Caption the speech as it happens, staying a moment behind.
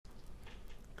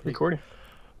Recording.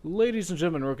 Ladies and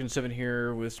gentlemen, Roken7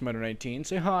 here with Smiter19.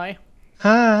 Say hi.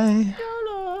 Hi.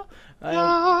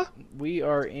 Hello. We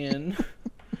are in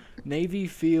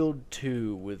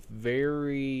NAVYFIELD2 with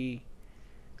very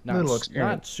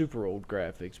not super old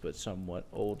graphics, but somewhat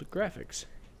old graphics.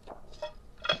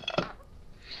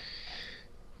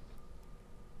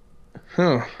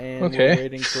 Oh, and okay. We're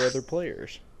waiting for other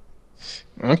players.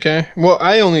 Okay. Well,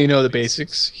 I only know the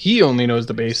basics. He only knows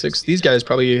the basics. These guys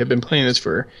probably have been playing this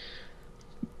for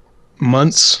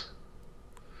months.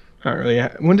 Not really.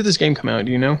 When did this game come out?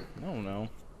 Do you know? I don't know.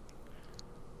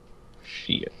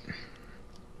 Shit.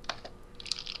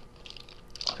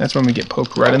 That's when we get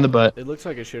poked right in the butt. It looks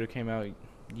like it should have came out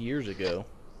years ago.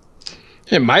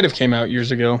 It might have came out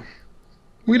years ago.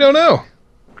 We don't know.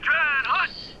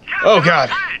 Oh,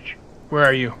 God. Where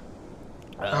are you?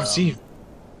 I don't see you.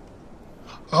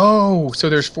 Oh, so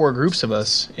there's 4 groups of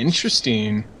us.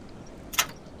 Interesting.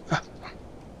 Are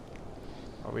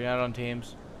we not on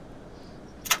teams?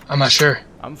 I'm not sure.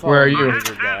 I'm Where are you?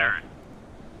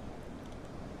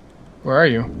 Where are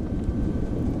you?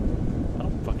 I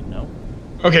don't fucking know.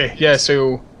 Okay, yeah,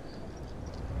 so...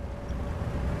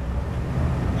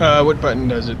 what button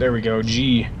does it? There we go,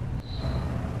 G.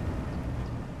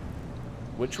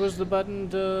 Which was the button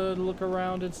to look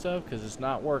around and stuff? Because it's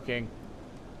not working.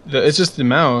 It's just the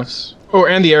mouse. Oh,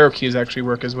 and the arrow keys actually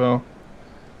work as well.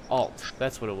 Alt.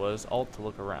 That's what it was. Alt to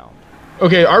look around.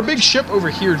 Okay, our big ship over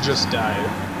here just died.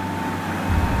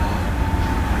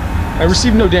 I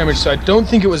received no damage, so I don't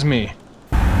think it was me.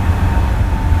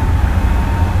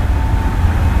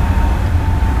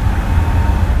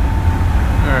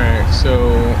 Alright, so...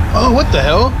 Oh, what the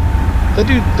hell? That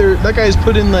dude, that guy's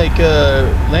put in, like,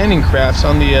 landing crafts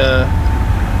on the, Yeah.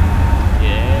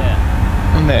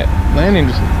 on that landing,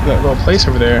 that little place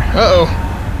over there. Uh-oh.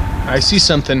 I see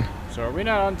something. So are we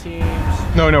not on teams?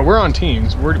 No, we're on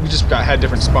teams. We just had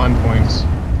different spawn points.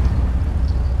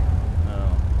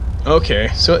 Oh. Okay,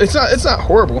 so it's not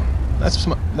horrible. That's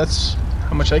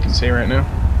how much I can say right now.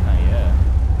 Not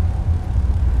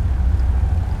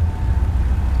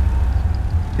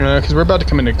yet. Because we're about to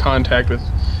come into contact with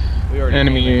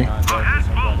enemy. Came in contact with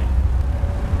somebody.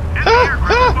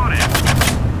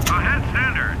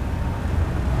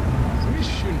 Somebody's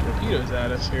shooting torpedoes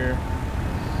at us here.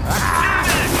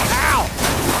 Ow!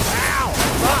 Ow!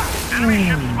 Fuck! Enemy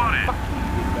ship spotted. Fuck you,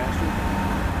 big bastard.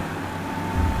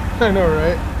 I know,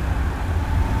 right?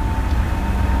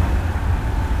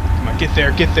 Come on, get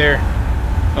there.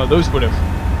 Oh, those would have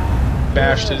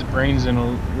bashed his brains in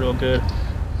real good.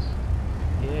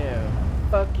 Yeah,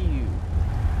 fuck you.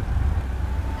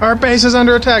 Our base is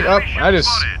under attack. Oh, I just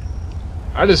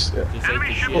Just ate Enemy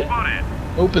the ship shit. spotted.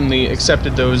 openly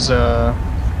accepted those, Torpedo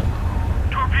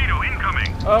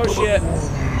incoming. Oh shit!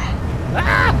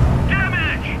 Ah!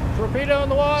 Damage. Torpedo in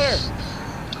the water!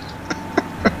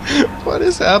 What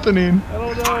is happening? I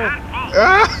don't know.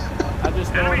 Ah! I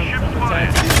just know Enemy I'm ship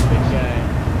attached to this big guy.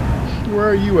 Where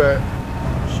are you at?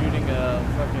 Shooting a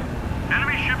fucking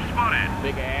Enemy ship spotted.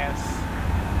 big ass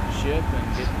ship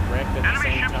and getting wrecked at the Enemy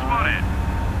same ship time. spotted.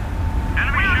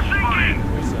 Enemy ship spotted.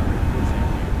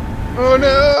 Oh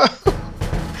no!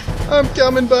 I'm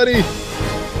coming, buddy.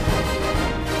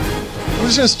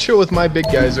 Let's just chill with my big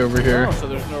guys over here. Oh, so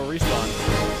there's no respawn.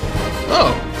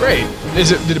 Oh, great.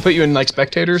 Did it put you in like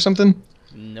spectator or something?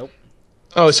 Nope.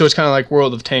 Oh, so it's kind of like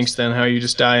World of Tanks then, how you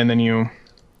just die and then you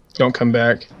don't come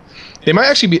back. They might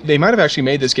have actually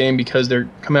made this game because they're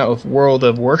coming out with World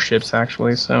of Warships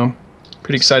actually, so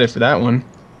pretty excited for that one.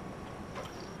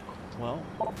 Well,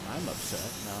 I'm upset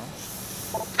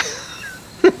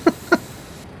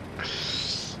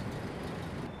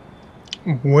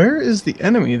now. Where is the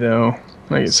enemy though?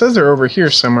 Like it says they're over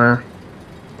here somewhere.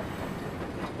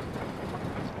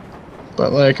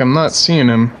 But like I'm not seeing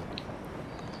him.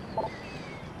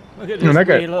 Look at No, this that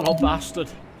guy- wee little bastard.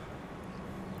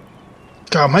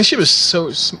 God, my ship is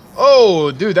so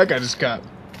oh, dude, that guy just got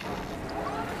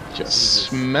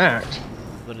smacked.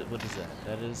 What is that?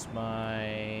 That is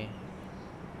my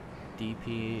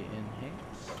DP enhance.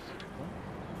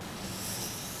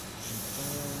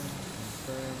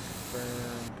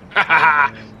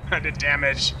 Haha! I did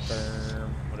damage.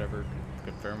 Confirm, whatever.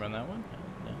 Confirm on that one?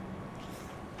 No.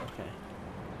 Okay.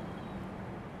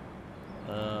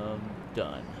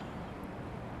 Done.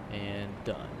 And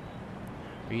done.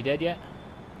 Are you dead yet?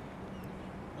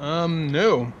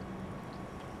 No.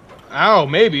 Ow,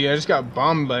 maybe. I just got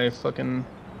bombed by fucking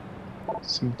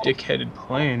some dick-headed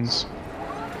planes.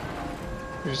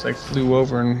 They just like flew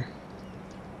over and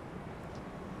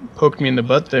poked me in the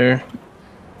butt there.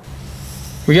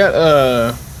 We got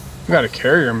a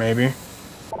carrier maybe.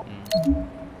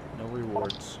 No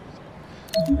rewards.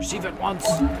 Receive it once.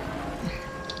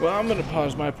 Well, I'm gonna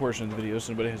pause my portion of the video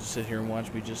so nobody has to sit here and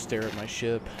watch me just stare at my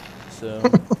ship. So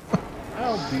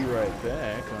I'll be right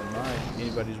back on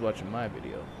anybody's watching my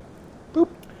video. Boop.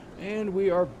 And we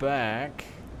are back.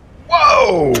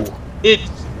 Whoa! It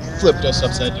flipped us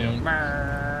upside down.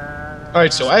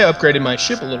 Alright, so I upgraded my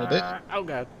ship a little bit. Oh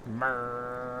god.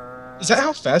 Is that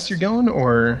how fast you're going,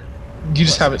 or do you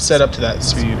just have it set up to that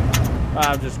speed?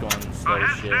 I'm just going slow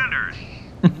as shit.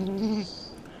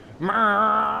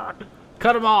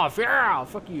 Cut him off! Yeah!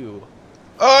 Fuck you!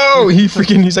 Oh,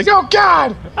 he's like, oh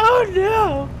god! Oh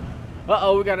no!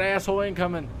 Uh-oh, we got an asshole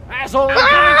incoming. Asshole incoming!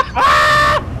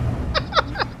 Ah!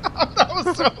 That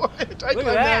was so Look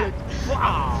at that!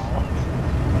 Wow!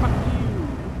 Fuck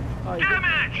you! Oh,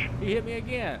 Damage! He hit me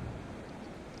again.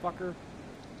 Fucker.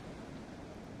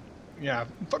 Yeah,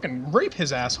 fucking rape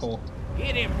his asshole.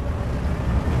 Hit him!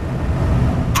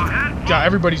 Yeah,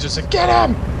 everybody's just like, get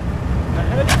him!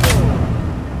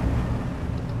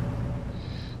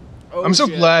 Oh, I'm so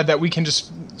shit. glad that we can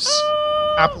just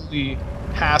happily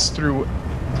pass through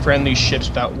friendly ships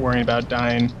without worrying about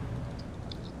dying.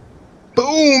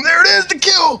 Boom! There it is, the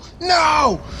kill!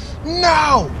 No!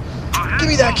 No! Give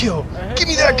me that kill! Give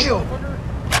me that kill!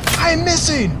 I am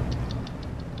missing!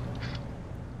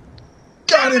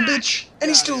 Got him, bitch! And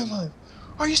he's still alive.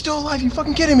 Are you still alive? You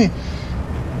fucking kidding me?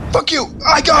 Fuck you!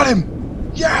 I got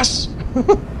him! Yes!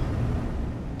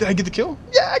 Did I get the kill?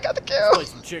 Yeah, I got the kill! Play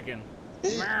some chicken.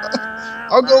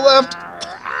 I'll go left.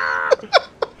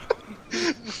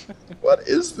 What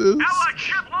is this? Allied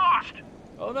ship lost!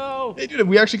 Oh no! Hey dude,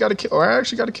 we actually got a kill. Or I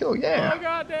actually got a kill, yeah. Oh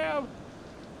goddamn!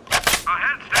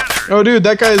 Ahead standard! Oh dude,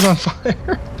 that guy is on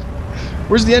fire.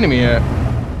 Where's the enemy at?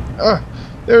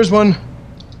 There's one.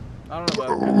 I don't know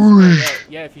about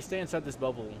yeah, if you stay inside this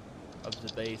bubble of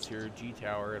the base, your G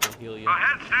tower, it'll heal you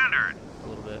Ahead standard! a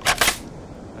little bit.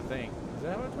 I think. Is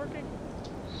that how it's working?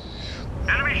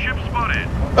 Enemy ship spotted!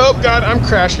 Oh god, I'm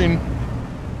crashing.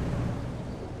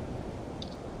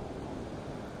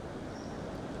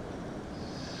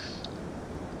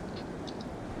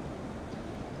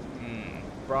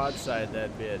 Broadside that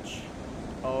bitch.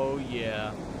 Oh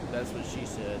yeah, that's what she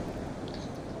said.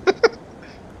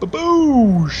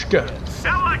 Babooshka.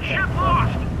 Allied ship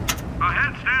lost!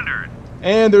 Ahead standard!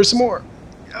 And there's some more.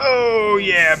 Oh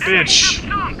yeah, Enemy ship bitch.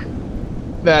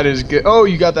 sunk! That is good. Oh,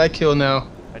 you got that kill now.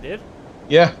 I did?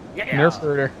 Yeah. Yeah. Nerf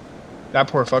herder. That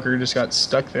poor fucker just got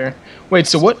stuck there. Wait,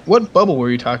 so what bubble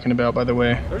were you talking about, by the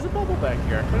way? There's a bubble back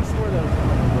here. I could have swore that was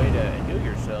a way to heal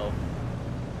yourself.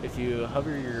 If you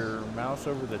hover your mouse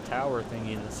over the tower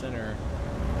thingy in the center.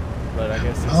 But I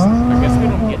guess it's, I guess we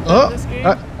don't get that in this game.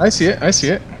 I see it. I see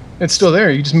it. It's still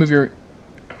there. You just move your...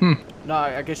 No,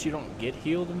 I guess you don't get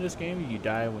healed in this game. You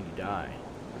die when you die.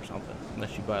 Or something.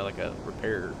 Unless you buy like a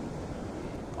repair.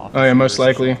 Oh yeah, most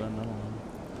likely. I don't know.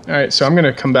 Alright, so I'm going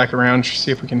to come back around to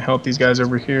see if we can help these guys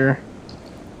over here.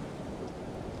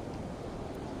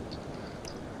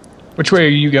 Which way are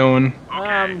you going?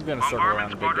 I'm gonna circle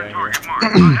around the big guy here.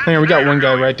 Hang on, we got one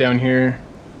guy right down here.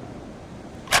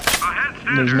 Ahead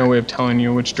standard! There's no way of telling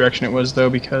you which direction it was, though,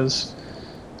 because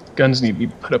guns need to be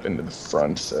put up into the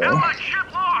front, so... Allied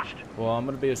ship lost! Well, I'm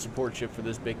gonna be a support ship for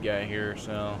this big guy here,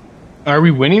 so... Are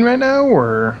we winning right now,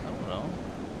 or...? I don't know.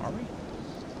 Are we?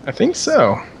 I think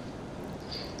so.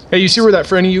 Hey, you see where that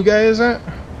friend of you guy is at?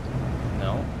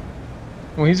 No.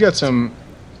 Well, he's got some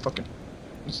fucking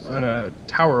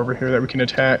tower over here that we can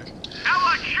attack.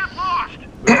 Allied ship lost!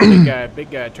 Big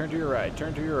guy, turn to your right,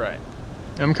 turn to your right.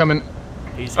 I'm coming.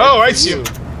 He's Oh, I heading for see you. him.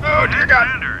 Oh, dear God.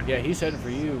 Standard! Yeah, he's heading for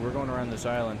you. We're going around this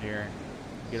island here.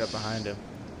 Get up behind him.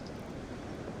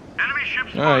 Enemy ship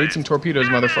spotted! Ah, eat some torpedoes,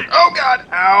 motherfucker. Oh, God.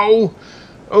 Ow.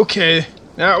 Okay.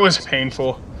 That was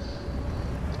painful.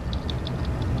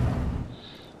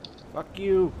 Fuck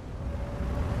you.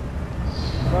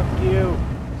 Fuck you.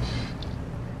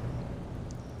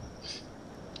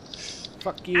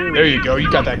 Fuck you. There you go.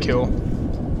 You got that kill.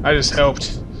 I just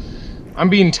helped. I'm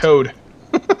being towed.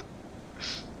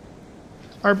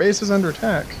 Our base is under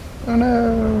attack. Oh,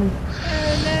 no.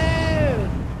 Oh no.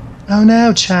 Oh,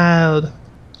 no, child.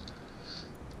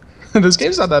 This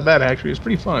game's not that bad, actually. It's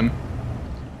pretty fun.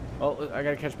 Oh, I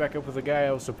gotta catch back up with the guy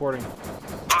I was supporting.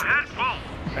 Ahead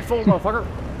full! I fooled, motherfucker.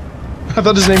 I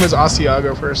thought his name was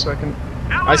Asiago for a second.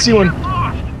 I see Allied one. ship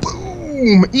lost!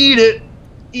 Boom! Eat it!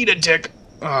 Eat it, dick.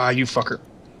 Ah, you fucker.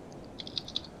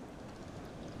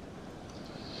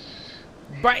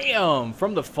 Bam!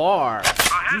 From the far.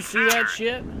 Did you see that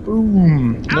shit?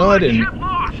 Boom. No, I Allied didn't. ship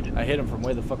lost! I hit him from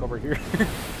way the fuck over here.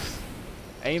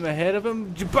 Aim ahead of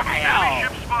him. Enemy Bam!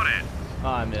 ship spotted! Oh,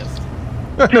 I missed.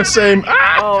 The same.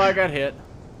 Ah! Oh, I got hit.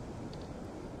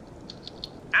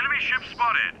 Enemy ship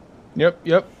spotted.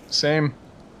 Yep, same.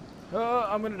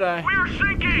 I'm gonna die. We are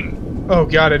sinking. Oh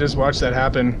god, I just watched that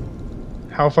happen.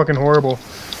 How fucking horrible.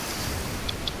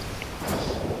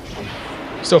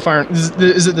 Still firing.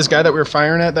 Is it this guy that we were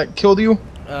firing at that killed you?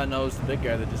 No, it's the big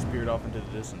guy that disappeared off into the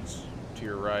distance to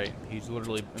your right. He's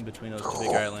literally in between those two big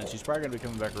islands. He's probably gonna be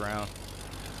coming back around.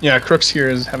 Yeah, Crooks here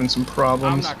is having some I'm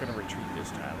problems. not gonna retreat this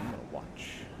time. I'm gonna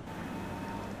watch.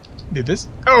 Did this?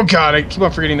 Oh god, I keep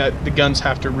on forgetting that the guns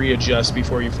have to readjust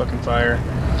before you fucking fire.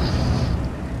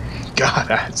 God,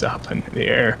 that's up in the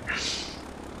air.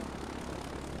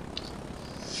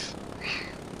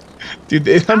 Dude,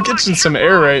 I'm catching some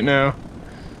air right now.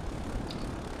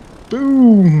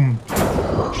 Boom!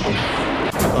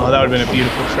 Oh, that would have been a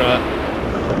beautiful shot.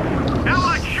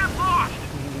 Allied ship lost.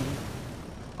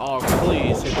 Oh,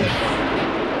 please hit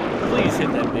that. Please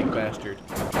hit that big bastard.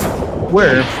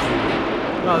 Where?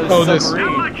 No, Oh, this this.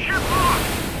 submarine. Allied ship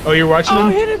lost. Oh, you're watching Oh,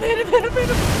 them? hit him!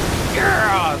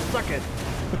 Yeah, suck it.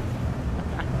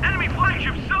 Enemy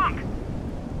flagship sunk.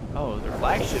 Oh, their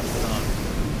flagship sunk.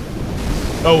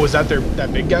 Oh, was that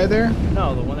that big guy there?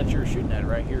 No, the one that you were shooting at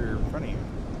right here in front of you.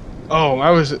 Oh, I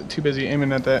was too busy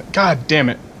aiming at that. God damn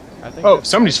it. I think Oh, that's-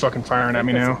 somebody's fucking firing I at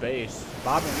me think now. that's a base.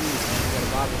 Bob and Weave, man. You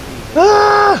gotta bob and weave.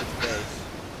 Ah! Base.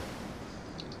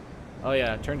 Oh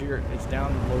yeah, turn to your. It's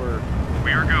down lower.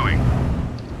 We are going.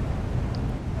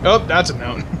 Oh, that's a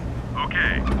mountain.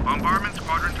 Okay. Bombardment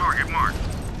squadron target marked.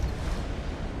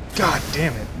 God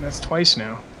damn it. That's twice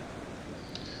now.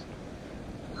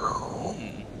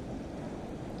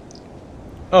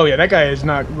 Oh yeah, that guy is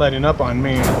not letting up on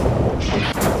me.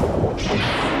 Oh,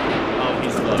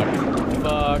 he's fucked.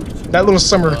 Fucked. That little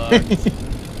submarine.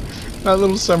 That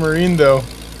little submarine though.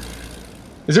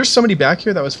 Is there somebody back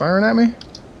here that was firing at me?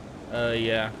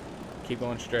 Yeah. Keep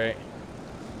going straight.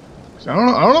 I don't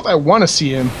know if I want to see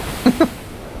him.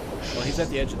 Well, he's at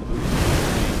the edge of the booth.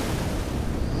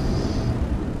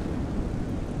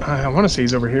 I want to say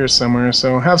he's over here somewhere,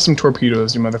 so have some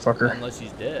torpedoes, you motherfucker. Unless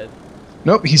he's dead.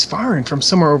 Nope, he's firing from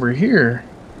somewhere over here.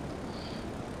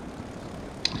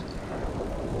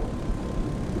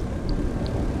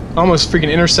 Almost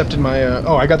freaking intercepted my,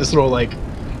 oh, I got this little, like,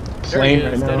 plane There he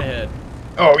right is, dead now. ahead.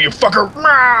 Oh, you fucker!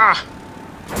 Rah!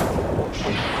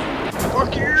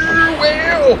 Fuck you,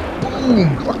 whale!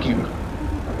 Boom! Fuck you.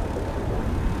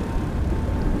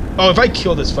 Oh, if I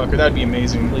kill this fucker, that'd be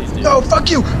amazing. Please do. Oh, fuck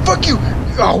you! Fuck you!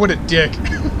 Oh, what a dick.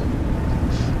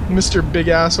 Mr. Big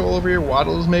Asshole over here,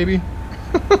 Waddles, maybe?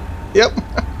 Yep.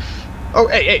 Oh,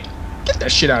 hey, get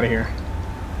that shit out of here.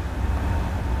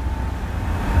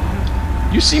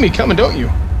 You see me coming, don't you?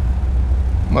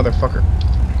 Motherfucker.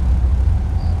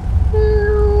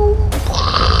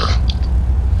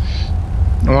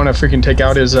 I want to freaking take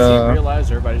out his, Does he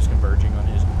realize everybody's converging on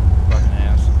his fucking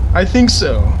ass? I think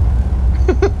so.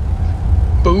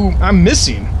 Boom. I'm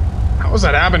missing. How is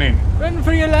that happening? Run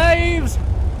for your lives!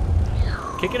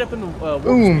 Kick it up in the warp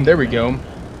Boom. speed, There we man. go.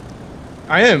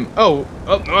 I am. Oh,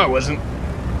 no, I wasn't.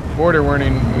 Border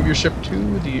warning. Move your ship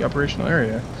to the operational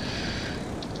area.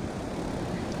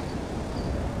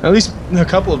 At least a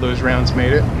couple of those rounds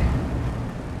made it.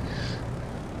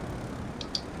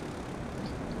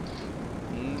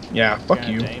 Yeah, fuck God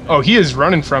you. damn it. Oh, he is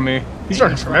running from me. He's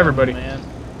running from everybody. Man.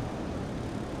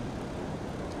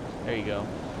 There you go.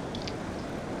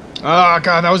 Ah,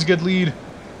 God, that was a good lead.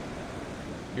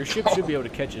 Your ship should be able to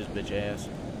catch his bitch ass.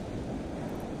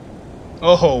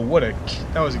 Oh, what a...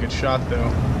 That was a good shot,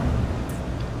 though.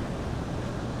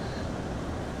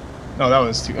 Oh, that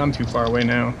was too... I'm too far away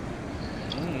now.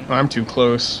 Oh, I'm too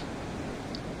close.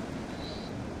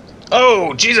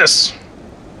 Oh, Jesus!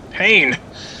 Pain!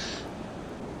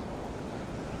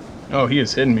 Oh, he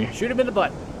is hitting me. Shoot him in the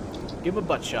butt. Give him a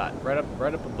butt shot. Right up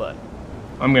a butt.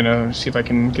 I'm gonna see if I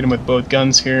can get him with both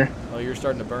guns here. Oh, you're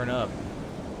starting to burn up.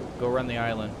 Go around the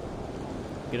island.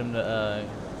 Get him to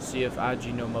see if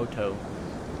Ajinomoto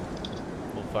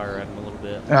will fire at him a little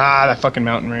bit. Ah, that fucking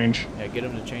mountain range. Yeah, get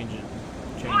him to change it.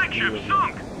 Change view Flagship of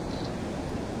sunk.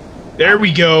 it. There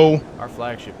we go. Our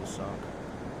flagship was sunk.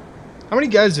 How many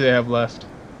guys do they have left?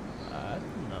 I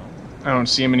don't know. I don't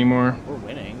see him anymore. We're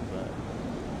winning,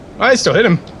 but I still hit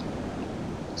him.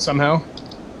 Somehow.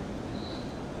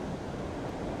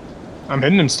 I'm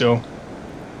hitting him still.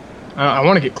 I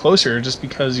want to get closer just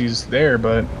because he's there,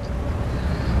 but...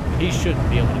 he shouldn't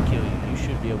be able to kill you. You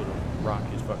should be able to rock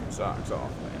his fucking socks off,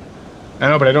 man. I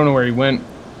know, but I don't know where he went.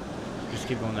 Just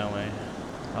keep going that way.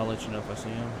 I'll let you know if I see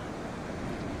him.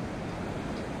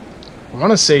 I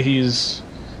want to say he's...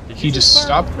 Did He you just fire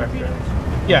stopped off back there.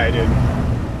 torpedoes? Yeah, I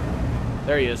did.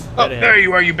 There he is. Oh, Dead ahead. there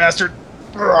you are, you bastard!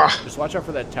 Ugh. Just watch out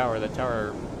for that tower. That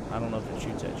tower, I don't know if it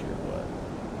shoots at you or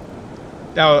what.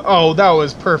 Oh, that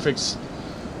was perfect.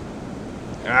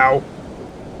 Ow.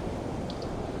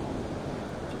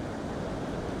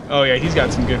 Oh yeah, he's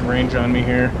got some good range on me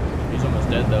here. He's almost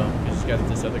dead though. He's got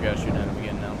this other guy shooting at him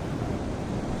again now.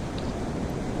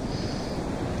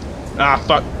 Ah,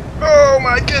 fuck. Oh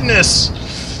my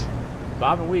goodness.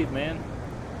 Bob and weave, man.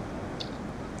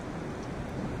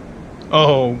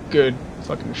 Oh, good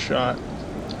fucking shot.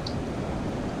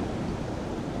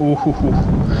 Ooh,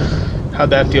 how'd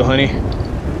that feel, honey?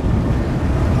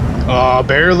 Oh,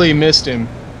 barely missed him.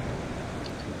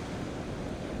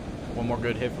 One more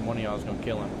good hit from one of y'all is gonna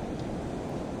kill him.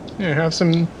 Here, have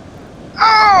some.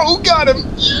 Oh, got him!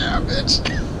 Yeah, bitch.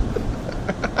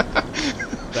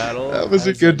 Battle. That was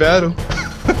a good battle.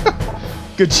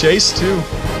 Good chase too.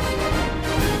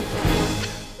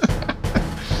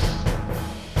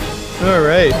 All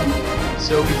right.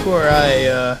 So before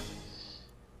I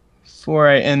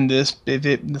end this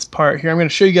part here, I'm going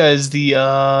to show you guys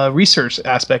the research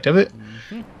aspect of it.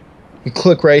 You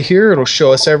click right here; it'll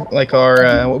show us like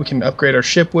our what we can upgrade our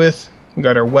ship with. We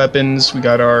got our weapons. We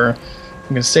got our. I'm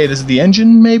going to say this is the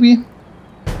engine, maybe.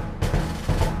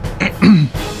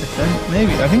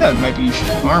 Maybe I think that might be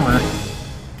armor.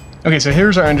 Okay, so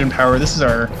here's our engine power. This is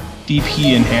our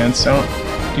DP enhanced. Do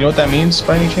you know what that means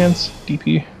by any chance?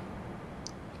 DP.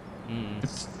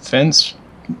 Defense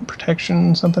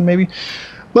protection, something maybe.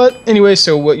 But anyway,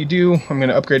 so what you do, I'm going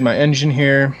to upgrade my engine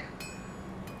here.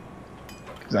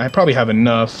 Because I probably have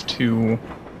enough to...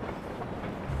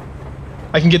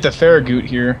 I can get the Farragut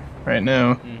here right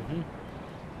now.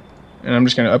 And I'm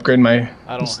just going to upgrade my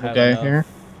this guy here.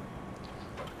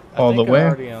 All the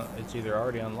way. It's either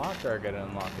already unlocked or I gotta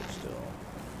unlock it still.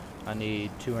 I need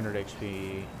 200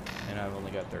 XP and I've only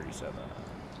got 37.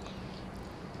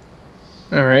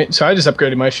 Alright, so I just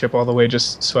upgraded my ship all the way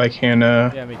just so I can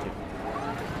Yeah, me too.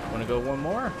 Wanna go one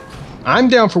more? I'm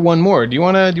down for one more. Do you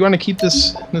wanna keep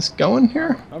this going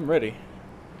here? I'm ready.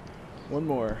 One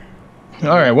more.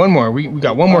 Alright, one more. We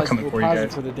got one more coming for you guys.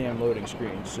 guys. It for the damn loading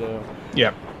screen, so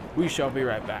yeah. We shall be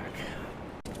right back.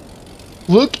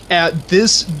 Look at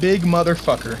this big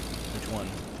motherfucker. Which one?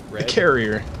 Red? The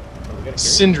carrier. Oh, we got a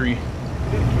Sindri. We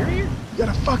got a carrier? You got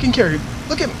a fucking carrier.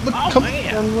 Look, come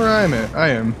down where I'm at. I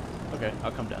am. Okay,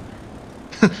 I'll come down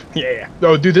there. Yeah.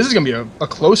 Oh, dude, this is gonna be a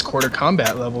close quarter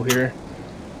combat level here.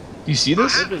 Do you see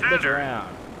this? Flip this bitch around.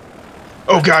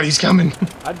 Oh god, he's coming.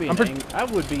 I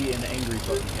would be an angry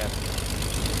fucking captain.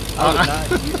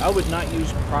 I would not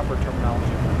use proper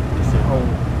terminology for this. Oh,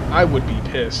 I would be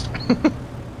pissed.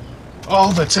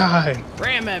 All the time.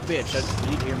 Ram that bitch.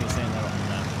 You hear me saying that all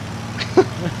the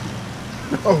time.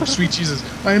 Oh, sweet Jesus.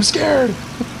 I am scared.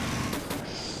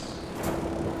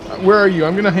 Where are you?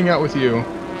 I'm going to hang out with you.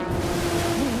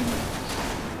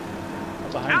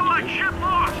 Allied ship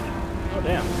lost. Oh,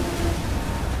 damn.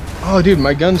 Oh, dude,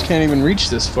 my guns can't even reach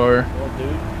this far. Well,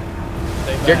 dude.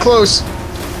 Stay back. Get close.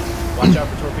 Watch out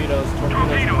for torpedoes.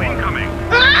 Torpedo incoming.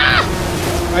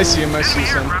 Ah! I see him. I see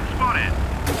some. Spotted.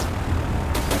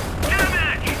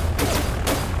 Damage.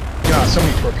 God, so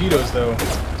many torpedoes, though.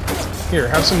 Here,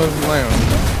 have some of my own. I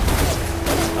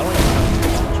don't even know how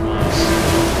much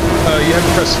mine. You have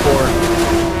to press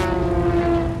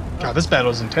 4. God, this battle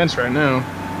is intense right now.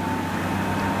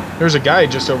 There's a guy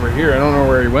just over here. I don't know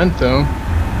where he went, though.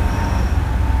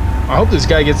 I hope this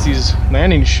guy gets these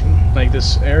landing, like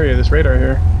this area, this radar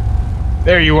here.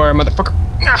 There you are, motherfucker.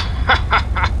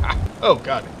 Oh,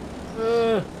 God.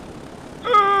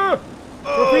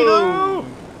 Torpedo!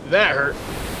 That hurt.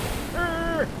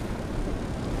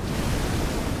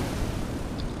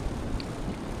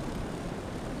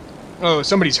 Oh,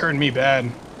 somebody's hurting me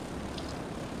bad.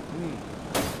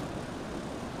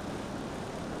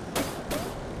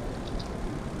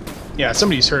 Yeah,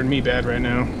 somebody's hurting me bad right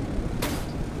now.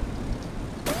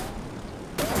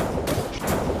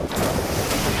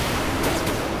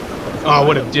 Oh,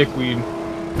 what a dickweed.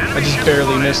 I just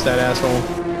barely missed that asshole.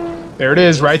 There it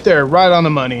is, right there, right on the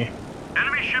money.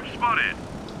 Enemy ship spotted.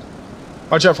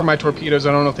 Watch out for my torpedoes,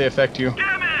 I don't know if they affect you.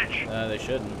 Damage. They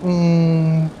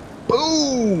shouldn't.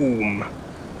 Boom!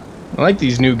 I like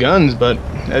these new guns, but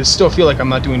I still feel like I'm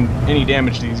not doing any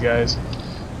damage to these guys.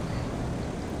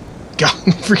 God,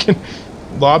 freaking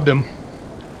lobbed him.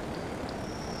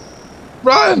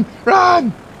 Run!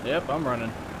 Run! Yep, I'm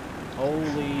running.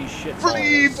 Holy shit.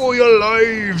 Flee for your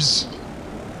lives!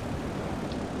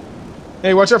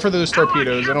 Hey, watch out for those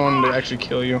torpedoes. I don't want them to actually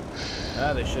kill you.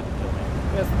 They shouldn't kill me.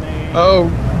 Yes, me. Oh,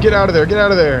 get out of there, get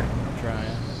out of there. I'm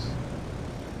trying.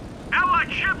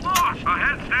 Allied ship lost.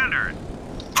 Ahead standard.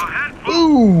 Ahead full.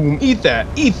 Boom! Eat that,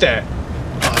 eat that.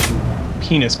 Oh, you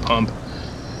penis pump.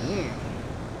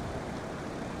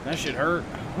 That shit hurt.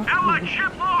 Allied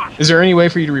ship lost. Is there any way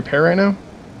for you to repair right now?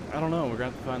 I don't know. We're gonna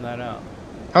have to find that out.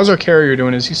 How's our carrier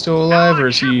doing? Is he still alive, or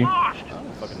is he... I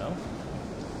don't fucking know.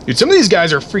 Dude, some of these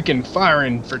guys are freaking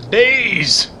firing for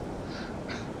days!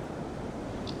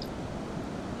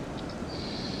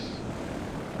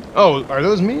 Oh, are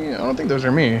those me? I don't think those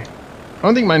are me. I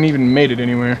don't think mine even made it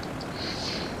anywhere.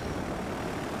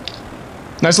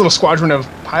 Nice little squadron of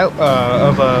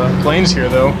planes here,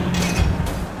 though.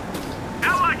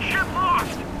 Allied ship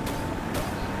lost.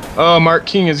 Oh, Mark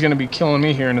King is going to be killing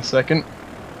me here in a second.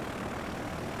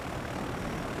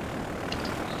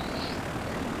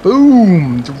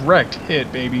 Boom! Direct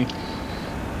hit, baby.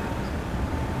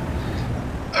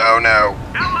 Oh no.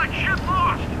 Allied ship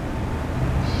lost.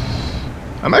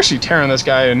 I'm actually tearing this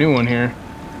guy a new one here.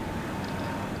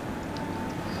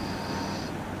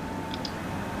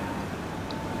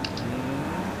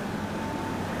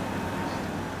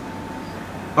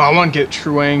 Oh, I want to get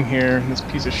Truang here, this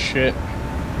piece of shit.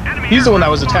 Enemy He's the one that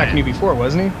was aircraft attacking me before,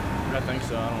 wasn't he? I think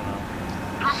so. I don't know.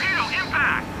 Torpedo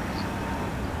impact.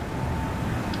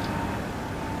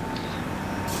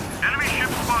 Enemy ship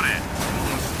spotted.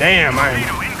 Damn,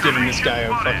 I'm giving this guy a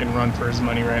fucking run for his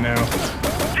money right now.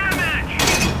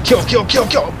 Damage. Kill, kill, kill,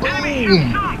 kill! Enemy ship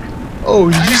Boom! sunk. Oh,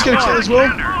 did you just get a kill as well?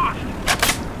 Lost.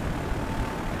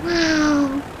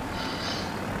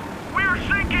 We're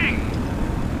sinking.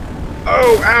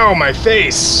 Oh, ow, my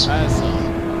face! That's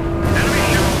Enemy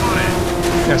ship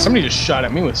spotted. Yeah, somebody just shot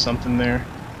at me with something there.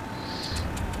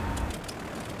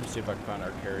 Let's see if I can find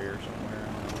our carrier somewhere.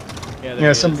 Yeah, Yeah, he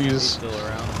is. somebody's- He's still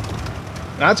around.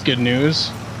 That's good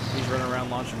news. He's running around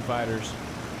launching fighters.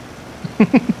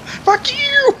 Fuck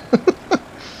you!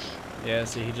 Yeah,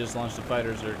 see, he just launched the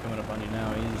fighters that are coming up on you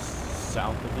now. He's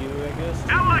south of you, I guess.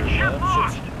 Allied ship Left,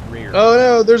 lost. ship's rear. Oh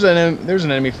no, there's an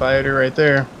enemy fighter right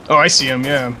there. Oh, I see him.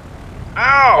 Yeah.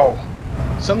 Ow!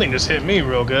 Something just hit me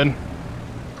real good.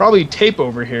 Probably tape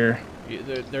over here.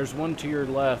 There's one to your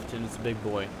left, and it's a big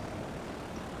boy.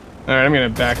 All right, I'm gonna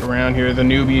back around here. The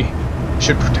newbie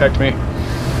should protect me.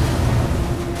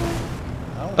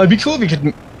 Oh. It'd be cool if you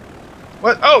could.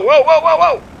 What? Oh, whoa, whoa, whoa,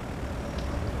 whoa!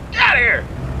 Get out of here!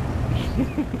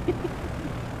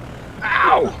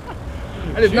 Ow!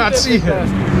 I did not see him.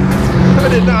 I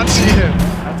did not see him.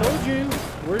 I told you.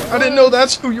 I didn't know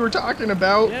that's who you were talking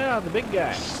about. Yeah, the big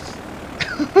guy.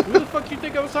 Who the fuck you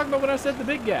think I was talking about when I said the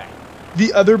big guy?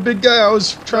 The other big guy I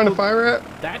was trying to fire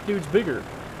at? That dude's bigger.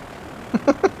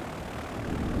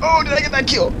 Oh, did I get that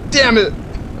kill? Damn it!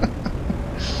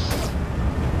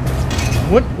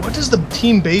 What does the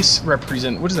team base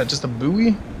represent? What is that? Just a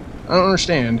buoy? I don't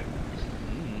understand.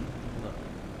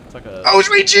 It's like a. Oh,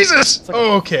 sweet Jesus! like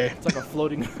Oh, okay. It's like a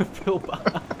floating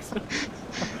pillbox.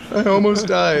 I almost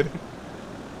died.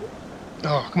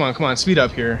 Oh, come on, come on, speed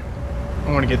up here.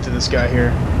 I want to get to this guy here.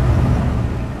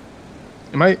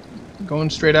 Am I going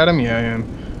straight at him? Yeah, I am.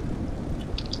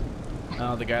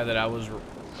 The guy that I was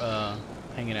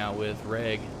hanging out with,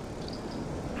 Reg.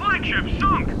 Flagship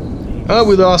sunk. Oh,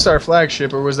 we lost our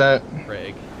flagship, or was that?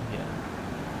 Reg. Yeah.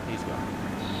 He's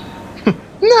gone.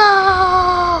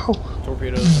 No!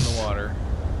 Torpedoes in the water.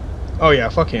 Oh yeah,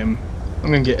 fuck him.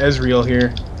 I'm gonna get Ezreal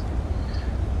here.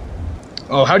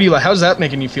 Oh, how's that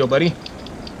making you feel, buddy?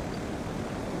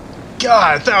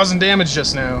 God, 1,000 damage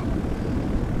just now.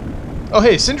 Oh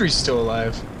hey, Sindri's still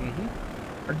alive.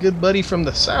 Our good buddy from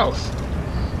the south.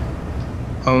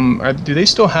 Do they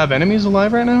still have enemies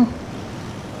alive right now?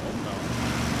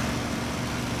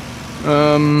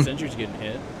 Sentry's getting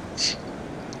hit.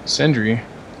 Sindri.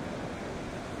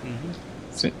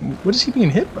 What is he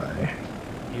being hit by?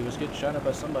 He was getting shot at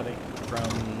by somebody from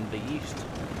the east.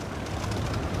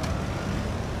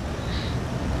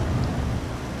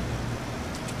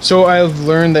 So I've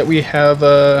learned that we have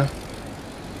I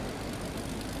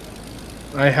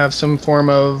have some form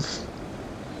of.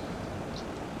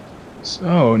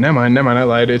 Oh, never mind, I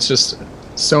lied. It's just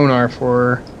sonar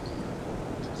for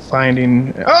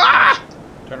finding. Ah!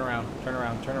 Turn around, turn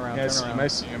around, turn around, Yeah, turn around. I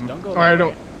see him. Don't go Oh, that I way.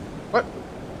 don't. What?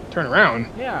 Turn around.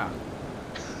 Yeah.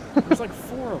 There's like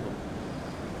 4 of them.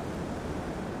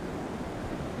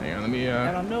 Hang on, let me.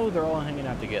 And I know they're all hanging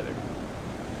out together.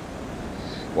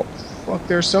 Well, fuck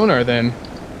their sonar then.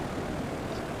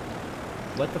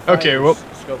 Let the fighters Okay, well-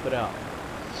 scope it out.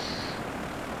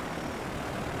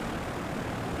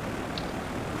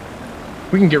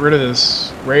 We can get rid of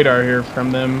this radar here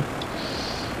from them.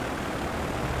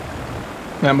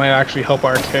 That might actually help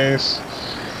our case.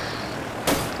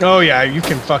 Oh yeah, you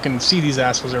can fucking see these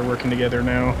assholes are working together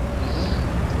now.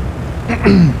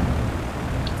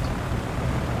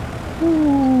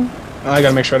 Ooh. I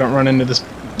gotta make sure I don't run into this.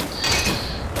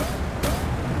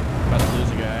 About to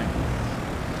lose a guy.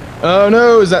 Oh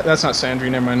no, that's not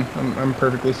Sandry, never mind. I'm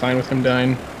perfectly fine with him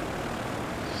dying.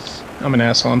 I'm an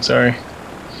asshole, I'm sorry.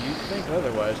 You'd think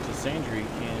otherwise, because Sandry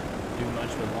can't do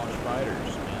much with launch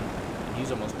fighters, man. And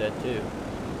he's almost dead too.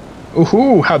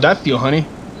 Ooh, how'd that feel, honey?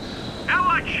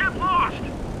 Allied ship lost!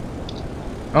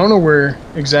 I don't know where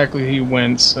exactly he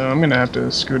went, so I'm gonna have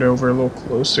to scoot over a little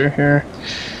closer here.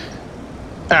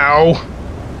 Ow!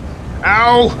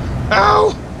 Ow!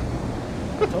 Ow!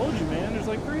 I told you, man, there's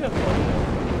like 3 of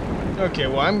them. Okay,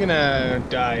 well, I'm gonna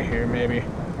die here, maybe.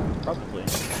 Probably.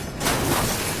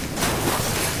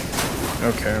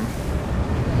 Okay.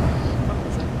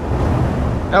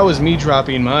 That was me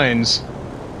dropping mines.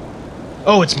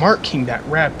 Oh, it's Mark King, that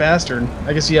rat bastard.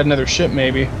 I guess he had another ship,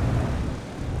 maybe.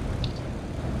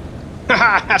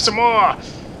 Haha, have some more!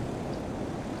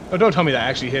 Oh, don't tell me that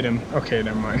actually hit him. Okay,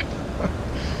 never mind.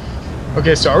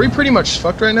 Okay, so are we pretty much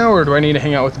fucked right now, or do I need to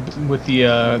hang out with the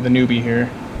newbie here?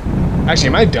 Actually,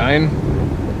 am I dying?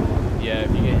 Yeah,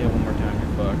 if you get hit one more time,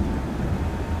 you're fucked.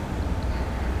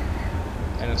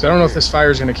 And So I don't know if this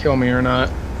fire is gonna kill me or not.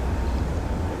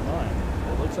 Fine.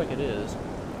 It looks like it is.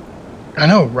 I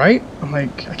know, right? I'm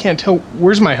like, I can't tell.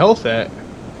 Where's my health at?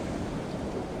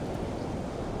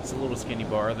 It's a little skinny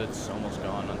bar that's almost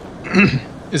gone.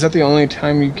 Is that the only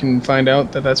time you can find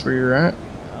out that that's where you're at?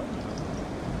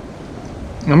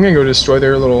 I'm gonna go destroy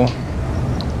their little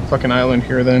fucking island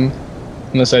here then.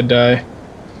 Unless I die.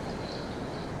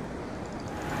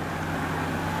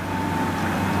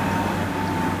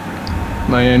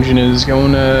 My engine is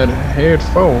going at head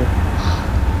full.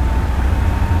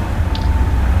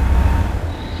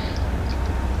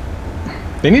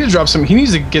 They need to drop some. He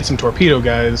needs to get some torpedo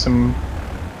guys. Some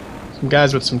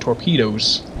guys with some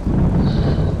torpedoes.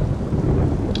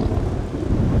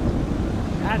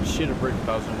 I'd shit a brick if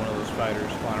I was in one of those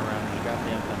fighters flying around in a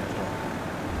goddamn thunderstorm.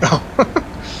 Oh.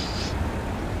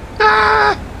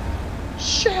 Ah!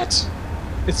 Shit!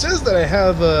 It says that I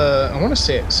have, I want to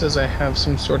say it says I have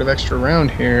some sort of extra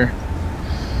round here.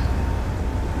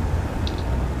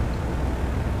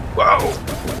 Whoa!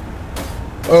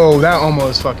 Oh, that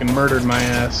almost fucking murdered my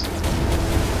ass.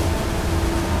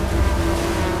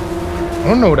 I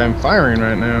don't know what I'm firing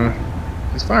right now.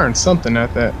 He's firing something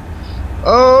at that.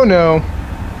 Oh no!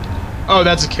 Oh,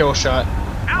 that's a kill shot.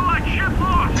 Allied ship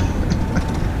lost!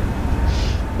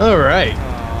 Alright.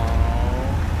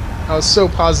 I was so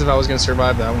positive I was going to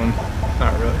survive that one.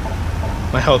 Not really.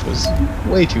 My health was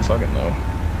way too fucking low.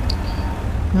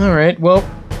 Alright, well.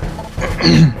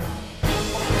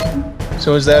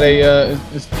 So is that a,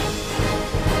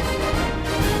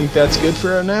 think that's good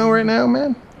for now, right now,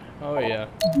 man? Oh yeah.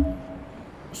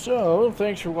 So,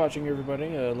 thanks for watching, everybody.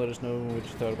 Let us know what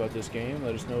you thought about this game.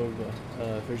 Let us know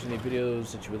if there's any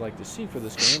videos that you would like to see for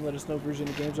this game. Let us know if there's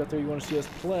any games out there you want to see us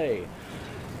play.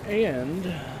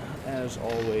 And, as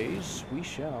always, we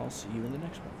shall see you in the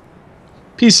next one.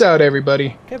 Peace out,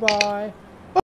 everybody. Okay, bye.